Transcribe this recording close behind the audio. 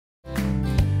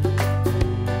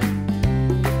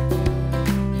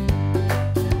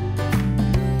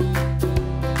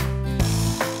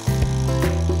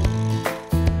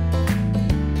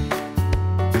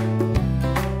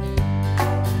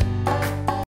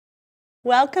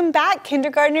Welcome back,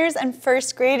 kindergartners and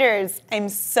first graders. I'm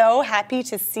so happy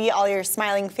to see all your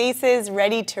smiling faces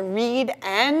ready to read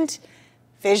and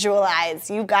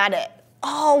visualize. You got it.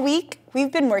 All week,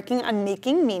 we've been working on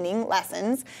making meaning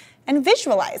lessons and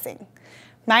visualizing.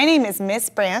 My name is Miss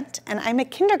Brandt, and I'm a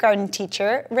kindergarten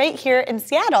teacher right here in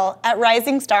Seattle at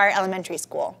Rising Star Elementary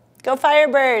School. Go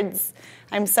Firebirds!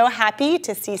 I'm so happy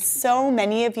to see so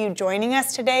many of you joining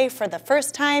us today for the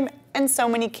first time and so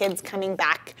many kids coming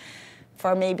back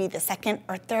for maybe the second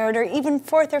or third or even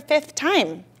fourth or fifth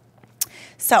time.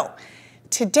 So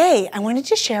today I wanted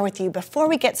to share with you before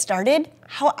we get started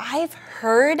how I've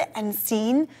heard and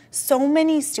seen so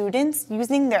many students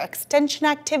using their extension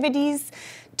activities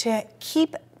to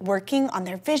keep working on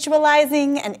their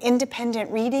visualizing and independent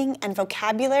reading and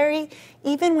vocabulary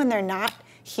even when they're not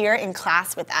here in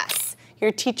class with us.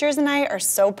 Your teachers and I are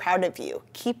so proud of you.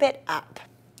 Keep it up.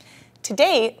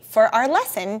 Today, for our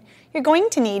lesson, you're going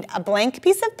to need a blank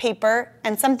piece of paper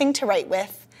and something to write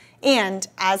with, and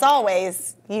as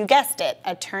always, you guessed it,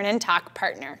 a turn and talk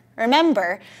partner.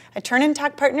 Remember, a turn and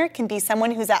talk partner can be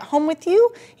someone who's at home with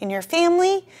you, in your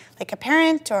family, like a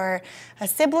parent or a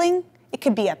sibling. It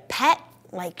could be a pet,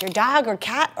 like your dog or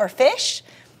cat or fish.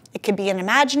 It could be an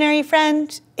imaginary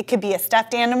friend. It could be a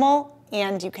stuffed animal,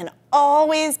 and you can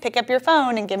always pick up your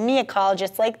phone and give me a call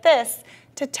just like this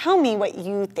to tell me what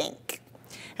you think.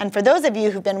 And for those of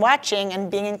you who've been watching and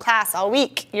being in class all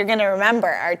week, you're gonna remember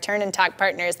our turn and talk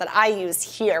partners that I use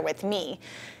here with me.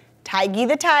 Tiggy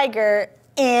the tiger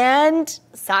and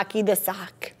Saki the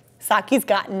sock. Saki's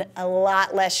gotten a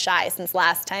lot less shy since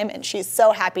last time, and she's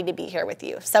so happy to be here with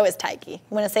you. So is Tiggy. You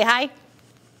wanna say hi?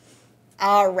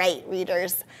 All right,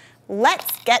 readers,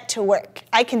 let's get to work.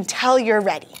 I can tell you're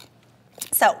ready.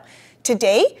 So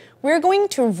today, we're going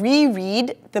to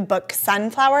reread the book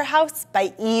Sunflower House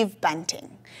by Eve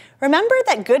Bunting. Remember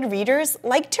that good readers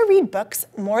like to read books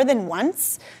more than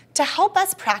once to help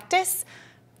us practice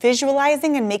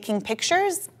visualizing and making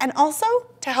pictures, and also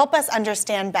to help us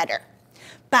understand better.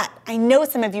 But I know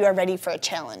some of you are ready for a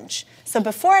challenge. So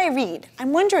before I read,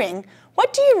 I'm wondering,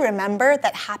 what do you remember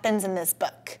that happens in this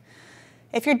book?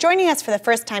 If you're joining us for the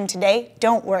first time today,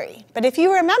 don't worry. But if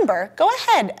you remember, go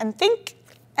ahead and think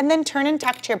and then turn and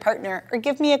talk to your partner or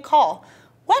give me a call.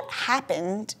 What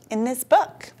happened in this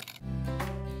book?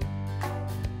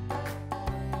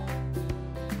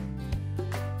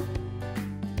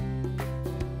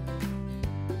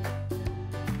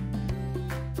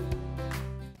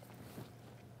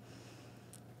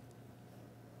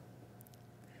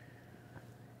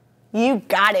 You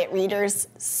got it, readers.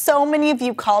 So many of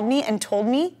you called me and told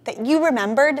me that you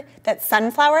remembered that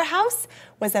Sunflower House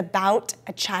was about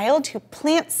a child who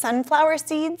plants sunflower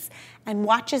seeds and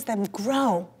watches them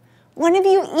grow. One of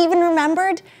you even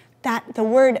remembered that the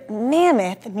word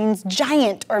mammoth means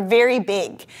giant or very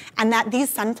big, and that these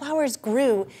sunflowers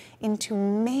grew into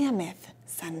mammoth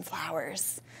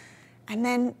sunflowers. And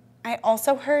then I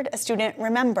also heard a student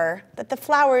remember that the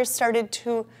flowers started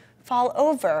to fall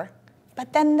over,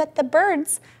 but then that the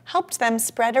birds helped them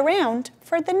spread around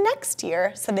for the next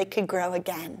year so they could grow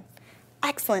again.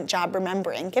 Excellent job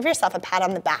remembering. Give yourself a pat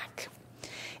on the back.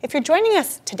 If you're joining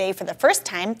us today for the first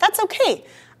time, that's okay.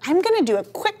 I'm gonna do a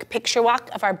quick picture walk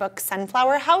of our book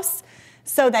Sunflower House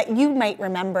so that you might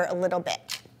remember a little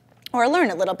bit or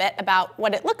learn a little bit about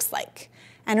what it looks like.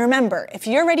 And remember, if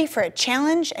you're ready for a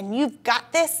challenge and you've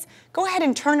got this, go ahead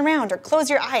and turn around or close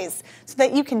your eyes so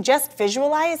that you can just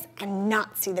visualize and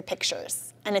not see the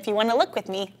pictures. And if you want to look with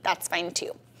me, that's fine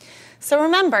too. So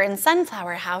remember, in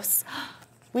Sunflower House,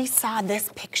 we saw this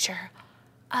picture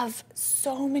of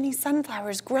so many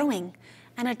sunflowers growing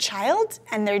and a child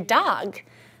and their dog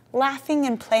laughing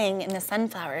and playing in the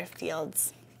sunflower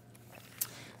fields.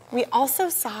 We also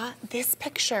saw this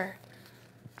picture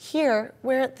here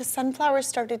where the sunflowers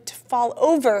started to fall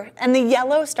over and the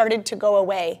yellow started to go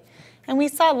away. And we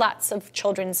saw lots of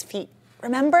children's feet.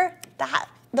 Remember that?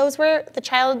 Those were the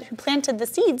child who planted the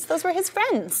seeds. Those were his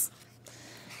friends.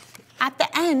 At the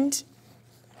end,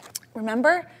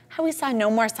 remember how we saw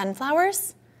no more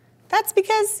sunflowers? That's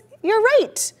because you're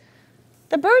right.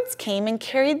 The birds came and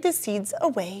carried the seeds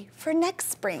away for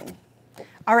next spring.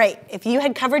 All right, if you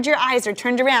had covered your eyes or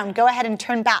turned around, go ahead and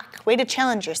turn back. Way to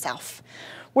challenge yourself.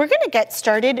 We're gonna get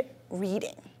started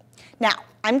reading. Now,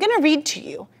 I'm gonna read to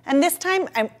you, and this time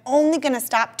I'm only gonna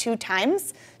stop 2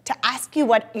 times to ask you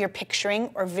what you're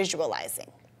picturing or visualizing.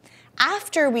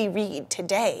 After we read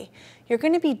today, you're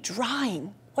gonna be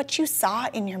drawing what you saw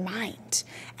in your mind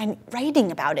and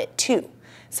writing about it too.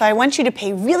 So I want you to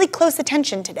pay really close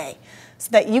attention today so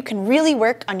that you can really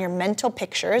work on your mental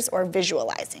pictures or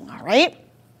visualizing, all right?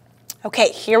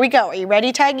 Okay, here we go. Are you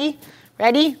ready, Tiggy?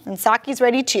 Ready? And Saki's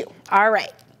ready too. All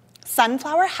right.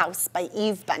 Sunflower House by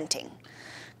Eve Bunting.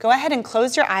 Go ahead and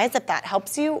close your eyes if that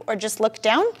helps you, or just look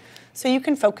down so you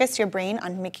can focus your brain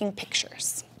on making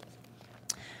pictures.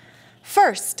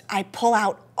 First, I pull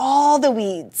out all the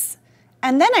weeds,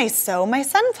 and then I sow my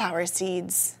sunflower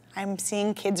seeds. I'm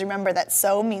seeing kids remember that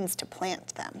sow means to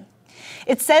plant them.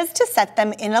 It says to set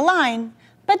them in a line,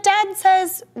 but Dad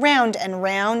says round and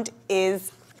round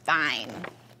is fine.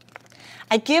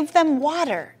 I give them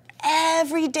water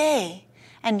every day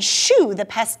and shoo the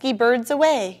pesky birds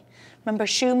away. Remember,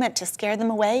 shoo meant to scare them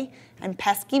away, and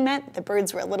pesky meant the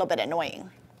birds were a little bit annoying.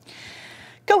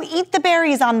 Go eat the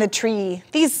berries on the tree.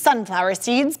 These sunflower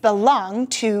seeds belong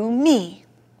to me.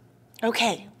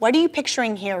 Okay, what are you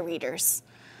picturing here, readers?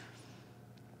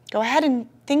 Go ahead and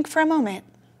think for a moment.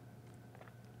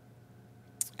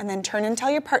 And then turn and tell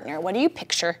your partner, what do you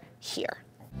picture here?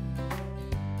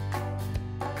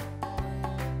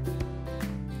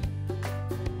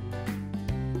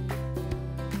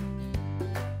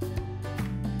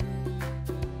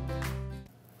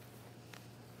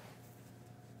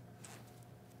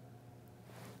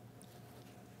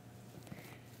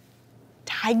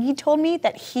 Tiggy told me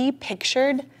that he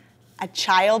pictured a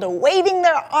child waving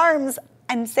their arms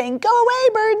and saying, "Go away,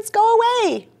 birds, go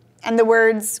away." And the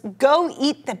words, "Go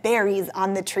eat the berries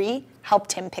on the tree,"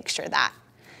 helped him picture that.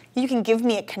 You can give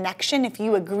me a connection if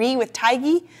you agree with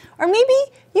Tiggy, or maybe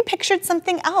you pictured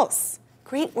something else.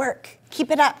 Great work.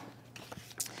 Keep it up.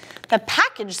 The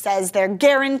package says they're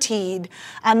guaranteed.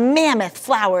 A mammoth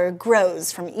flower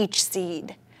grows from each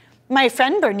seed. My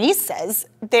friend Bernice says,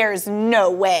 "There's no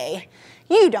way.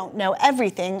 You don't know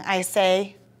everything," I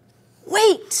say.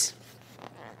 Wait!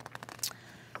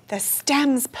 The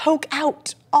stems poke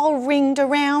out, all ringed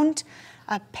around,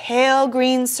 a pale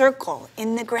green circle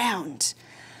in the ground.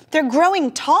 They're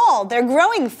growing tall, they're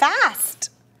growing fast.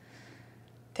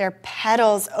 Their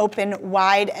petals open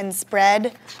wide and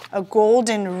spread, a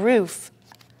golden roof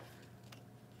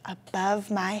above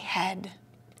my head.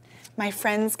 My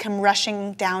friends come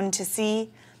rushing down to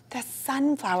see the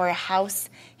sunflower house,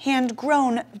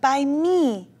 hand-grown by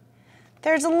me.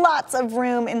 There's lots of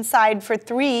room inside for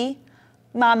 3.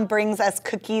 Mom brings us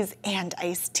cookies and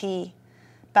iced tea.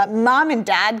 But Mom and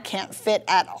Dad can't fit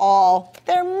at all.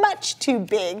 They're much too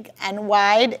big and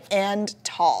wide and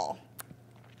tall.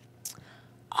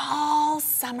 All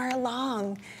summer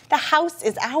long, the house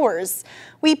is ours.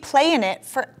 We play in it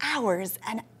for hours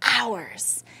and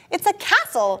hours. It's a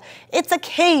castle, it's a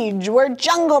cage, we're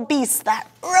jungle beasts that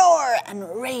roar and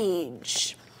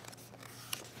rage.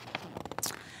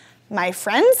 My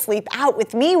friends sleep out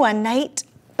with me one night,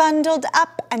 bundled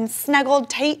up and snuggled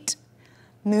tight.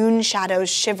 Moon shadows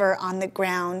shiver on the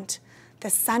ground. The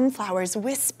sunflowers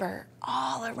whisper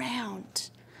all around.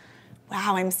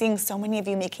 Wow, I'm seeing so many of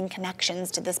you making connections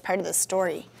to this part of the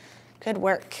story. Good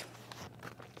work.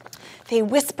 They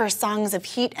whisper songs of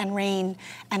heat and rain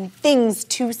and things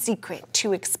too secret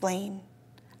to explain.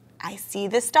 I see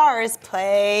the stars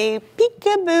play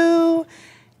peekaboo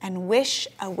and wish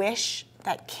a wish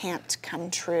that can't come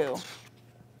true.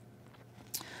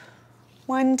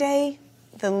 One day,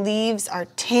 the leaves are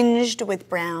tinged with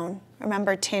brown.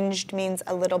 Remember, tinged means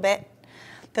a little bit.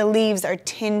 The leaves are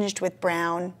tinged with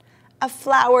brown. A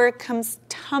flower comes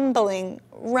tumbling,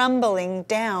 rumbling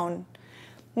down.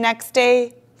 Next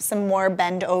day, some more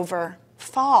bend over,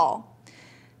 fall.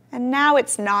 And now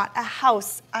it's not a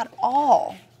house at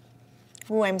all.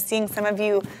 Ooh, I'm seeing some of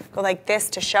you go like this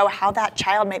to show how that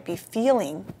child might be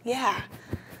feeling. Yeah,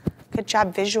 good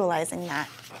job visualizing that.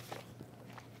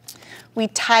 We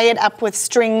tie it up with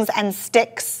strings and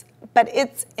sticks, but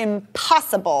it's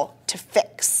impossible to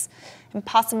fix.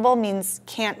 Impossible means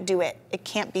can't do it. It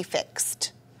can't be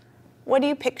fixed. What do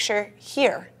you picture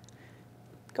here?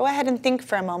 Go ahead and think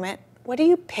for a moment. What do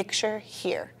you picture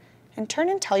here? And turn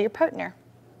and tell your partner.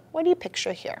 What do you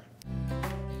picture here?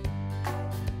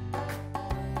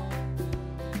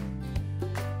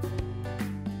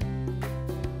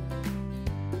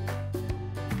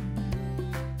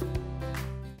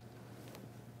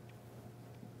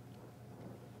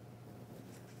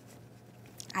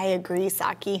 I agree,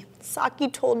 Saki. Saki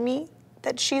told me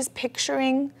that she's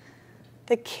picturing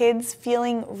the kids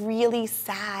feeling really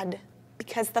sad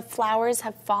because the flowers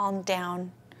have fallen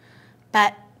down.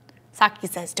 But Saki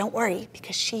says, don't worry,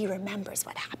 because she remembers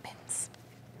what happens.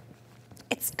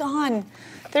 It's gone.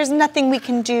 There's nothing we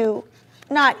can do,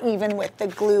 not even with the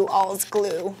glue all's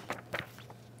glue.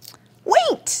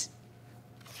 Wait!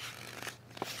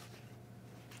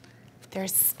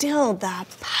 There's still the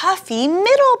puffy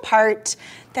middle part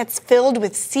that's filled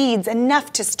with seeds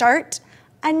enough to start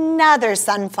another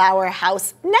sunflower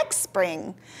house next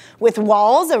spring, with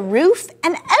walls, a roof,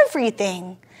 and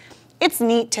everything. It's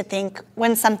neat to think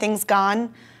when something's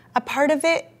gone, a part of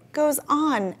it goes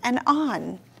on and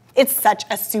on. It's such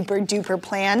a super duper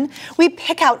plan. We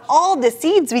pick out all the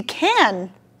seeds we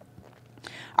can.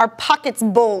 Our pockets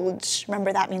bulge.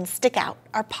 Remember, that means stick out.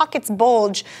 Our pockets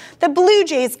bulge. The blue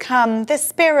jays come, the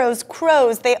sparrows,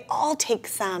 crows, they all take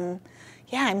some.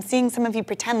 Yeah, I'm seeing some of you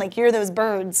pretend like you're those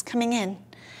birds coming in.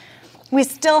 We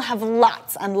still have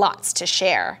lots and lots to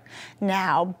share.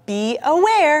 Now be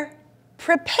aware,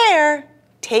 prepare,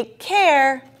 take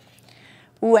care.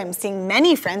 Ooh, I'm seeing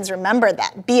many friends remember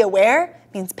that. Be aware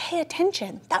means pay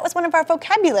attention. That was one of our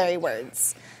vocabulary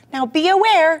words. Now be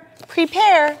aware,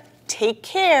 prepare, take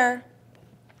care.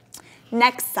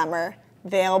 Next summer,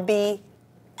 they'll be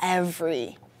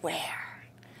everywhere.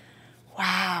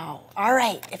 Wow. All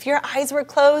right, if your eyes were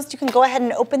closed, you can go ahead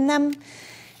and open them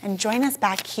and join us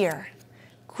back here.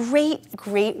 Great,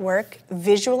 great work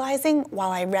visualizing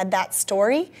while I read that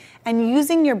story and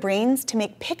using your brains to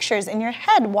make pictures in your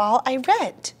head while I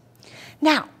read.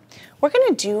 Now, we're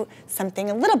gonna do something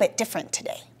a little bit different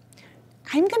today.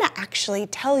 I'm gonna actually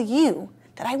tell you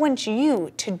that I want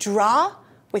you to draw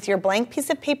with your blank piece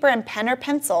of paper and pen or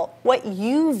pencil what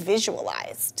you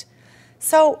visualized.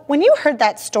 So when you heard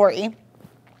that story,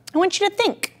 I want you to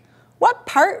think, what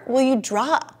part will you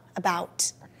draw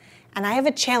about? And I have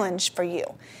a challenge for you.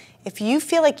 If you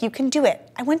feel like you can do it,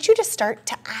 I want you to start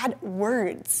to add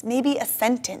words, maybe a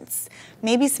sentence.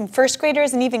 Maybe some first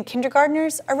graders and even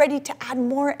kindergartners are ready to add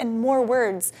more and more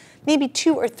words, maybe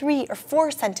 2 or 3 or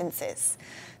 4 sentences.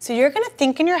 So you're gonna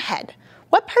think in your head,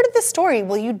 what part of the story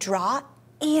will you draw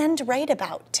and write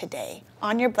about today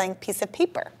on your blank piece of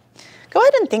paper? Go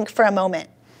ahead and think for a moment.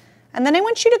 And then I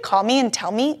want you to call me and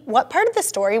tell me what part of the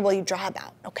story will you draw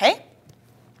about, okay?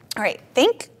 All right,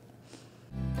 think.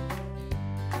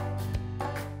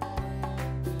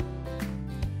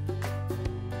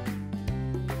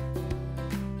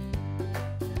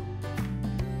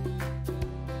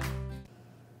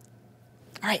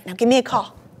 All right, now give me a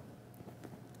call.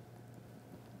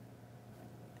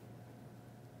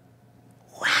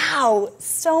 Wow,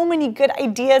 so many good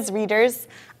ideas, readers.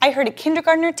 I heard a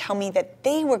kindergartner tell me that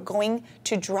they were going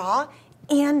to draw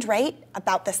and write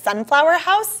about the sunflower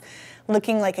house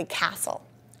looking like a castle.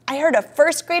 I heard a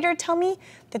first grader tell me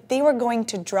that they were going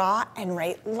to draw and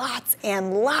write lots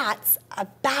and lots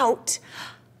about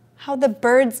how the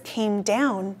birds came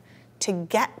down to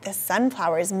get the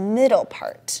sunflower's middle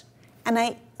part. And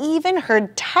I even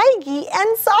heard Tiggy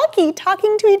and Saki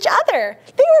talking to each other.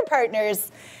 They were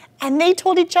partners. And they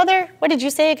told each other, what did you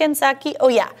say again, Saki? Oh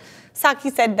yeah,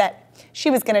 Saki said that she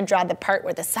was gonna draw the part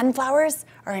where the sunflowers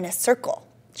are in a circle.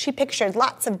 She pictured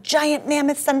lots of giant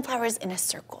mammoth sunflowers in a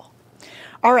circle.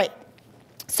 All right,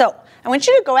 so I want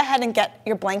you to go ahead and get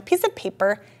your blank piece of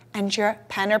paper and your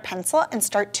pen or pencil and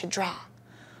start to draw.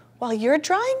 While you're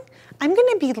drawing, I'm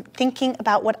gonna be thinking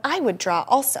about what I would draw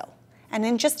also. And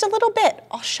in just a little bit,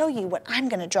 I'll show you what I'm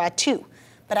gonna draw too.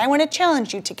 But I wanna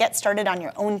challenge you to get started on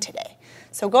your own today.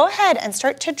 So go ahead and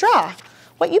start to draw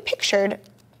what you pictured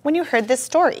when you heard this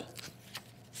story.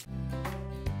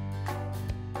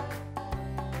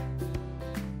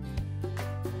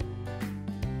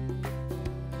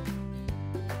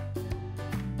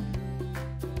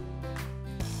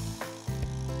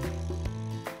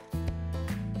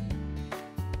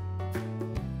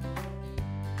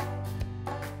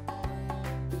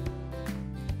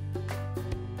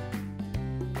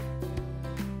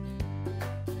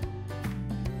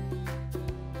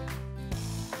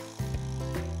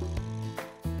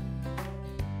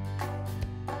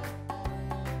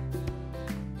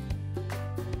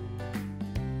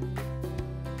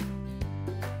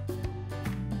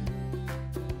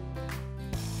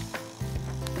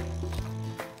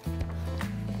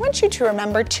 I want you to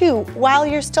remember too, while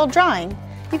you're still drawing,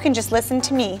 you can just listen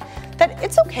to me, that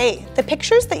it's okay. The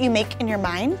pictures that you make in your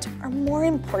mind are more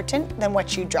important than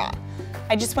what you draw.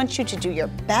 I just want you to do your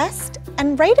best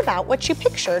and write about what you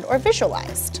pictured or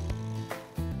visualized.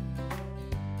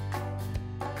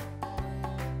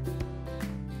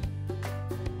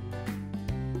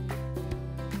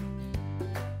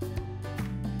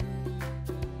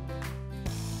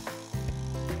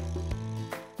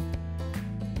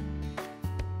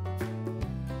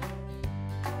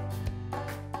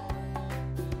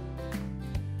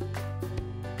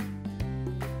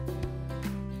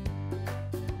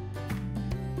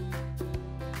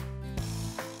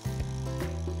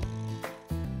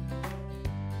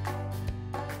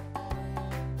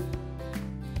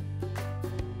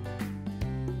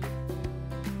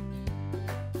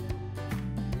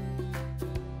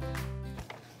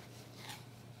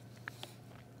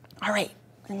 All right,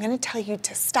 I'm going to tell you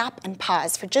to stop and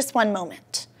pause for just one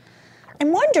moment.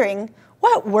 I'm wondering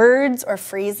what words or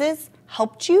phrases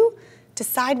helped you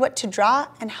decide what to draw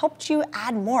and helped you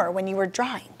add more when you were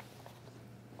drawing.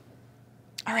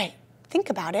 All right, think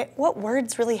about it. What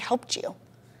words really helped you?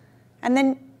 And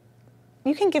then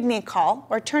you can give me a call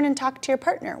or turn and talk to your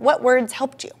partner. What words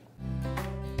helped you?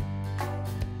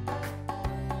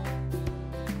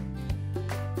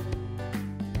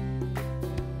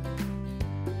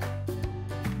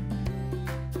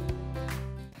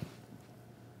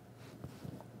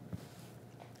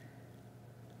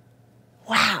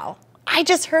 Wow, I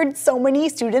just heard so many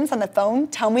students on the phone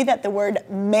tell me that the word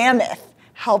mammoth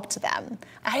helped them.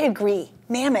 I agree.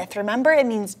 Mammoth, remember, it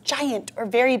means giant or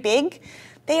very big.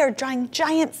 They are drawing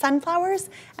giant sunflowers,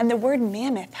 and the word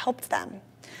mammoth helped them.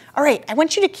 All right, I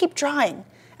want you to keep drawing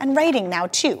and writing now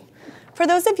too. For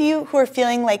those of you who are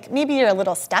feeling like maybe you're a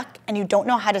little stuck and you don't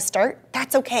know how to start,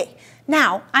 that's okay.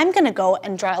 Now, I'm gonna go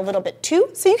and draw a little bit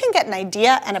too, so you can get an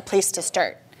idea and a place to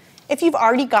start. If you've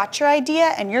already got your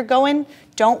idea and you're going,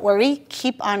 don't worry,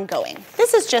 keep on going.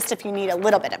 This is just if you need a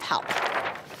little bit of help.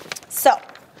 So,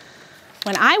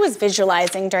 when I was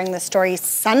visualizing during the story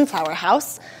Sunflower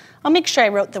House, I'll make sure I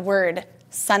wrote the word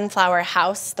Sunflower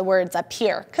House, the words up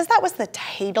here, because that was the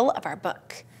title of our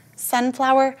book,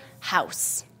 Sunflower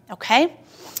House, okay?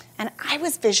 And I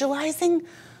was visualizing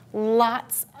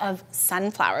lots of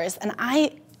sunflowers, and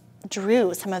I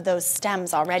drew some of those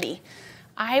stems already.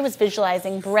 I was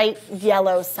visualizing bright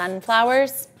yellow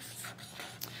sunflowers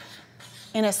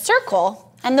in a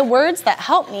circle, and the words that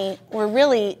helped me were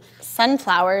really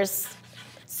sunflowers,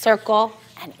 circle,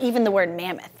 and even the word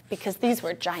mammoth, because these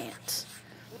were giant.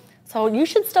 So you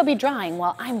should still be drawing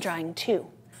while I'm drawing too.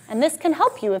 And this can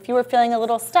help you if you were feeling a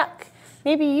little stuck.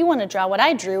 Maybe you want to draw what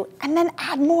I drew and then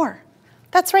add more.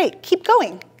 That's right, keep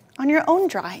going on your own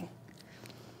drawing.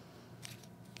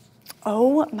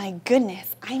 Oh my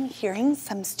goodness, I'm hearing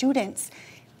some students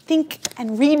think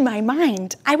and read my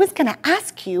mind. I was gonna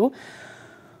ask you,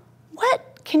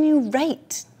 what can you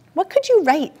write? What could you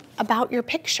write about your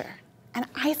picture? And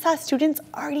I saw students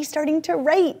already starting to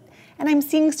write, and I'm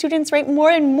seeing students write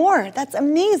more and more. That's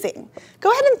amazing.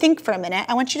 Go ahead and think for a minute.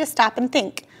 I want you to stop and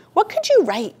think. What could you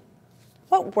write?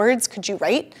 What words could you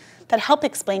write that help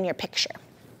explain your picture?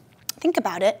 Think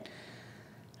about it.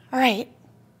 All right.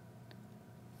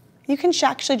 You can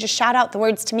actually just shout out the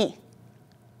words to me.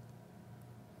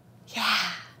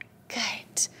 Yeah,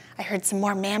 good. I heard some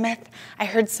more mammoth. I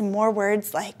heard some more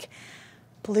words like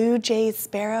blue jays,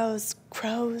 sparrows,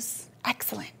 crows.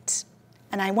 Excellent.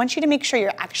 And I want you to make sure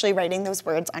you're actually writing those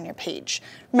words on your page.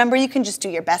 Remember, you can just do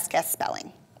your best guess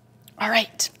spelling. All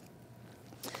right.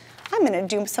 I'm going to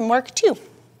do some work too.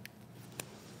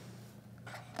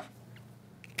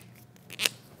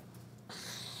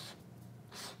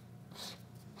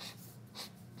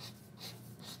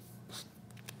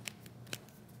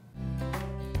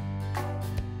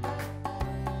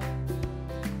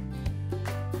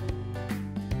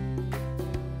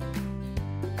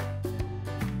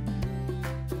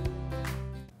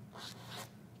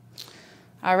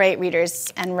 All right,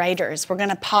 readers and writers, we're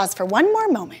gonna pause for one more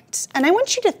moment, and I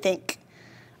want you to think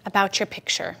about your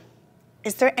picture.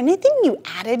 Is there anything you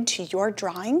added to your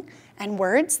drawing and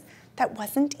words that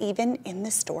wasn't even in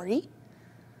the story?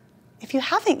 If you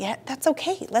haven't yet, that's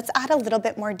okay. Let's add a little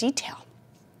bit more detail.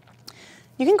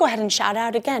 You can go ahead and shout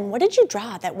out again. What did you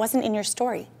draw that wasn't in your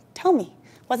story? Tell me,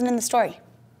 wasn't in the story.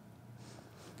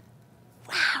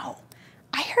 Wow,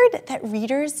 I heard that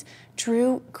readers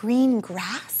drew green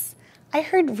grass. I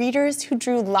heard readers who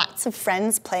drew lots of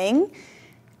friends playing,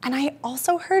 and I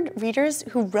also heard readers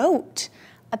who wrote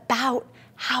about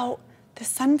how the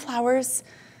sunflowers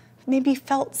maybe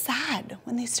felt sad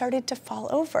when they started to fall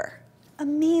over.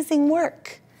 Amazing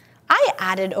work. I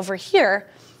added over here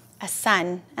a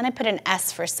sun, and I put an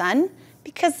S for sun,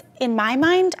 because in my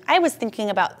mind, I was thinking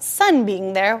about sun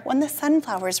being there when the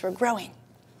sunflowers were growing.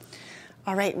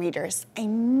 All right, readers, I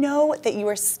know that you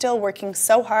are still working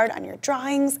so hard on your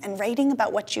drawings and writing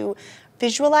about what you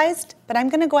visualized, but I'm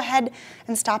gonna go ahead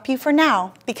and stop you for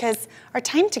now because our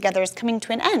time together is coming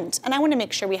to an end, and I wanna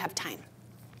make sure we have time.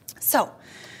 So,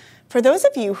 for those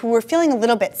of you who were feeling a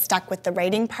little bit stuck with the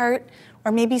writing part,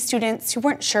 or maybe students who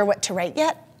weren't sure what to write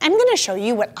yet, I'm gonna show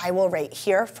you what I will write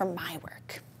here from my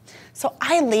work. So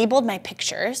I labeled my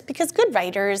pictures because good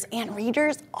writers and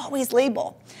readers always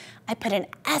label. I put an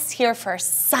S here for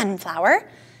sunflower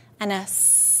and a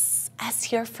S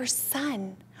here for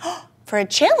sun. For a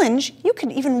challenge, you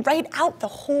could even write out the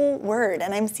whole word,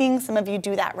 and I'm seeing some of you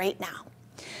do that right now.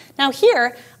 Now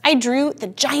here, I drew the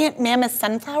giant mammoth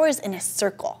sunflowers in a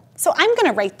circle. So I'm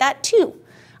gonna write that too.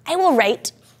 I will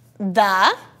write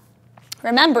The,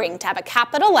 remembering to have a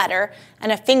capital letter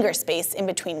and a finger space in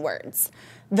between words.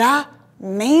 The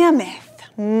mammoth.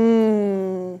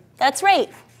 That's right.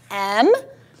 M,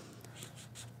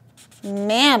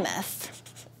 mammoth.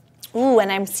 Ooh,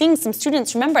 and I'm seeing some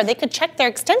students, remember, they could check their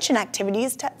extension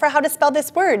activities for how to spell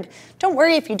this word. Don't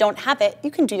worry if you don't have it. You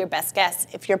can do your best guess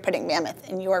if you're putting mammoth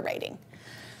in your writing.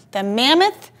 The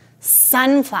mammoth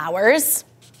sunflowers.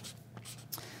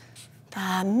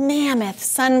 The mammoth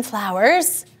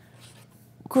sunflowers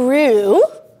grew,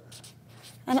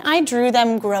 and I drew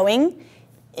them growing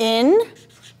in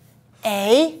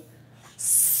a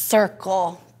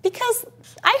circle because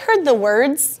I heard the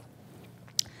words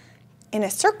in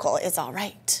a circle is all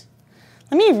right.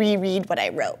 Let me reread what I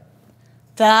wrote.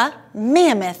 The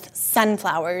mammoth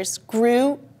sunflowers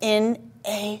grew in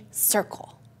a circle.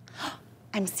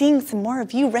 I'm seeing some more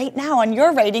of you right now on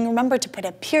your writing. Remember to put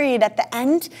a period at the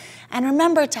end, and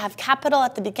remember to have capital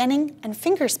at the beginning and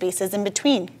finger spaces in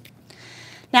between.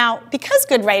 Now, because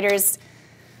good writers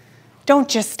don't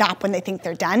just stop when they think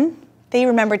they're done, they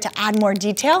remember to add more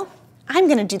detail, I'm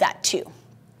gonna do that too.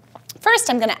 First,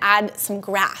 I'm gonna add some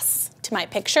grass to my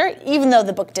picture, even though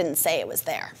the book didn't say it was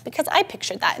there, because I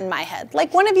pictured that in my head,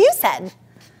 like one of you said.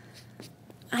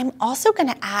 I'm also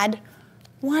gonna add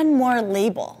one more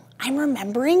label. I'm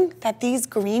remembering that these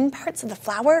green parts of the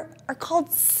flower are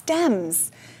called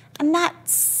stems, and that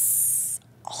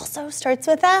also starts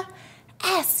with a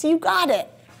S, you got it.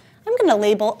 I'm gonna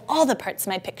label all the parts of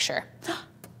my picture.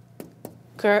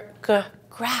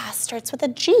 Grass starts with a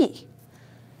G.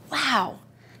 Wow.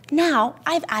 Now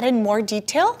I've added more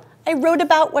detail. I wrote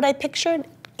about what I pictured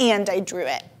and I drew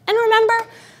it. And remember,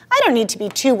 I don't need to be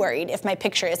too worried if my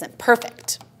picture isn't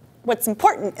perfect. What's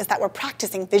important is that we're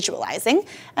practicing visualizing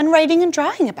and writing and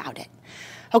drawing about it.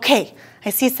 Okay,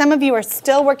 I see some of you are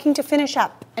still working to finish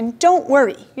up, and don't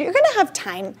worry, you're gonna have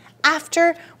time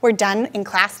after we're done in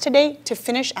class today to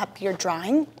finish up your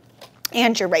drawing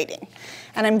and your writing.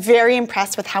 And I'm very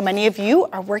impressed with how many of you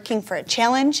are working for a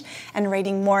challenge and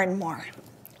writing more and more.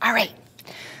 All right,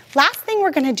 last thing we're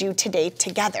gonna do today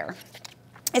together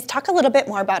is talk a little bit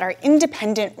more about our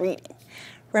independent reading.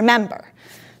 Remember,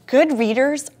 good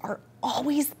readers are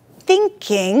always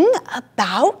thinking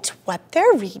about what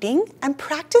they're reading and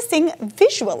practicing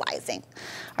visualizing.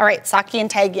 All right, Saki and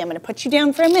Taigi, I'm gonna put you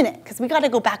down for a minute because we gotta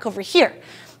go back over here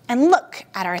and look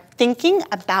at our thinking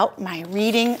about my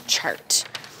reading chart.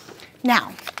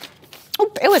 Now,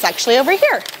 oh, it was actually over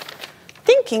here.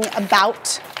 Thinking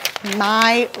about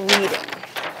my reading.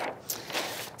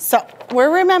 So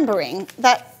we're remembering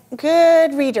that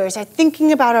good readers are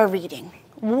thinking about our reading.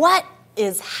 What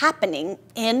is happening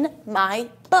in my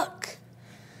book?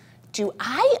 Do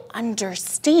I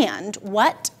understand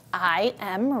what I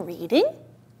am reading?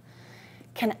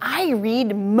 Can I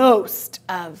read most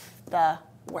of the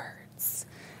words?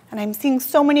 And I'm seeing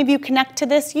so many of you connect to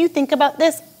this. You think about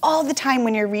this all the time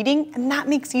when you're reading, and that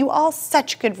makes you all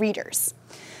such good readers.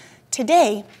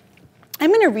 Today, I'm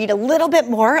going to read a little bit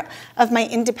more of my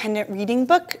independent reading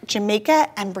book,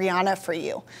 Jamaica and Brianna, for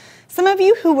you. Some of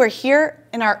you who were here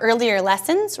in our earlier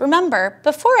lessons, remember,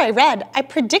 before I read, I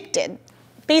predicted,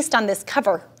 based on this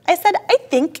cover, I said, I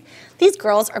think these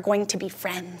girls are going to be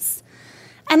friends.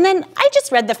 And then I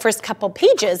just read the first couple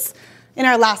pages in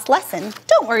our last lesson.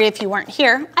 Don't worry if you weren't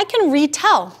here. I can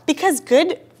retell, because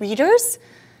good readers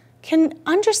can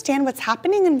understand what's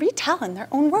happening and retell in their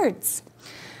own words.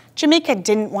 Jamaica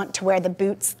didn't want to wear the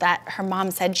boots that her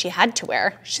mom said she had to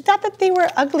wear. She thought that they were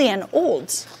ugly and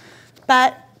old.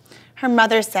 But her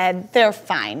mother said they're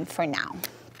fine for now.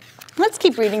 Let's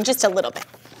keep reading just a little bit.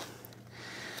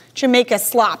 Jamaica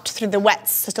slopped through the wet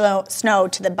snow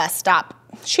to the bus stop.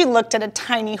 She looked at a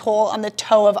tiny hole on the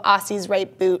toe of Ossie's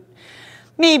right boot.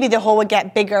 Maybe the hole would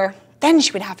get bigger. Then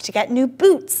she would have to get new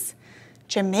boots.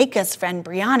 Jamaica's friend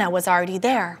Brianna was already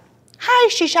there. Hi,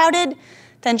 she shouted.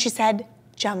 Then she said,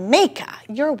 Jamaica,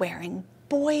 you're wearing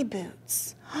boy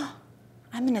boots.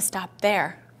 I'm gonna stop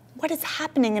there. What is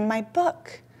happening in my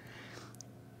book?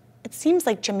 It seems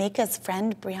like Jamaica's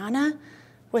friend Brianna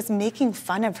was making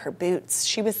fun of her boots.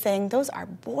 She was saying, those are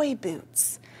boy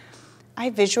boots.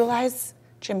 I visualize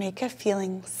Jamaica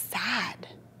feeling sad.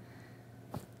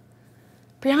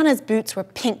 Brianna's boots were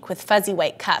pink with fuzzy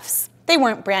white cuffs. They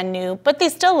weren't brand new, but they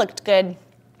still looked good.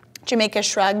 Jamaica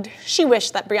shrugged. She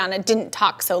wished that Brianna didn't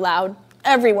talk so loud.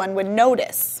 Everyone would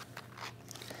notice.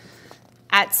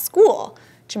 At school,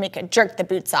 Jamaica jerked the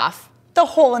boots off. The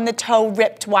hole in the toe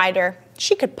ripped wider.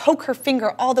 She could poke her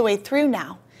finger all the way through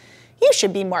now. You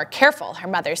should be more careful, her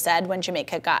mother said when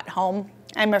Jamaica got home.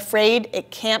 I'm afraid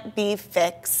it can't be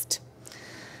fixed.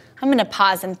 I'm gonna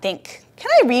pause and think,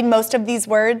 can I read most of these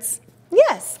words?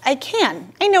 Yes, I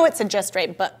can. I know it's a Just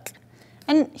Right book.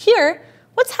 And here,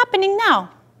 what's happening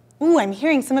now? Ooh, I'm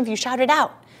hearing some of you shout it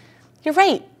out. You're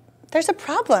right, there's a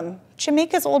problem.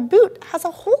 Jamaica's old boot has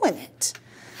a hole in it.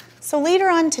 So later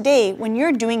on today, when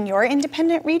you're doing your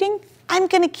independent reading, I'm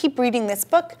gonna keep reading this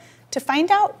book to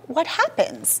find out what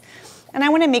happens. And I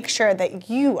wanna make sure that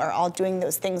you are all doing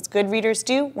those things good readers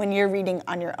do when you're reading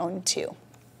on your own too.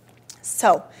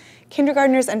 So,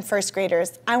 kindergartners and first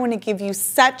graders, I wanna give you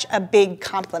such a big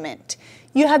compliment.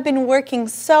 You have been working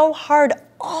so hard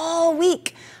all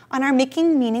week on our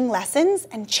Making Meaning lessons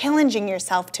and challenging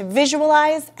yourself to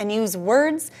visualize and use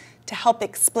words to help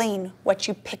explain what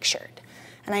you pictured.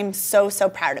 And I'm so, so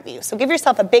proud of you. So give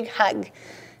yourself a big hug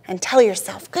and tell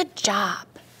yourself, good job,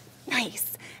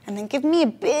 nice. And then give me a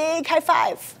big high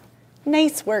five.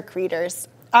 Nice work, readers.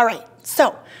 All right,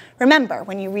 so remember,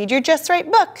 when you read your Just Right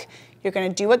book, you're gonna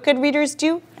do what good readers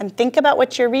do and think about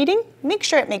what you're reading, make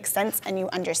sure it makes sense and you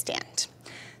understand.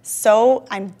 So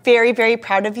I'm very, very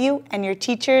proud of you, and your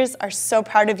teachers are so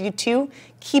proud of you too.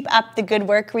 Keep up the good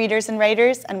work, readers and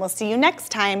writers, and we'll see you next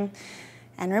time.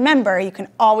 And remember, you can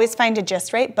always find a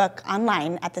Just Right book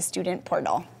online at the student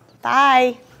portal.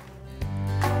 Bye.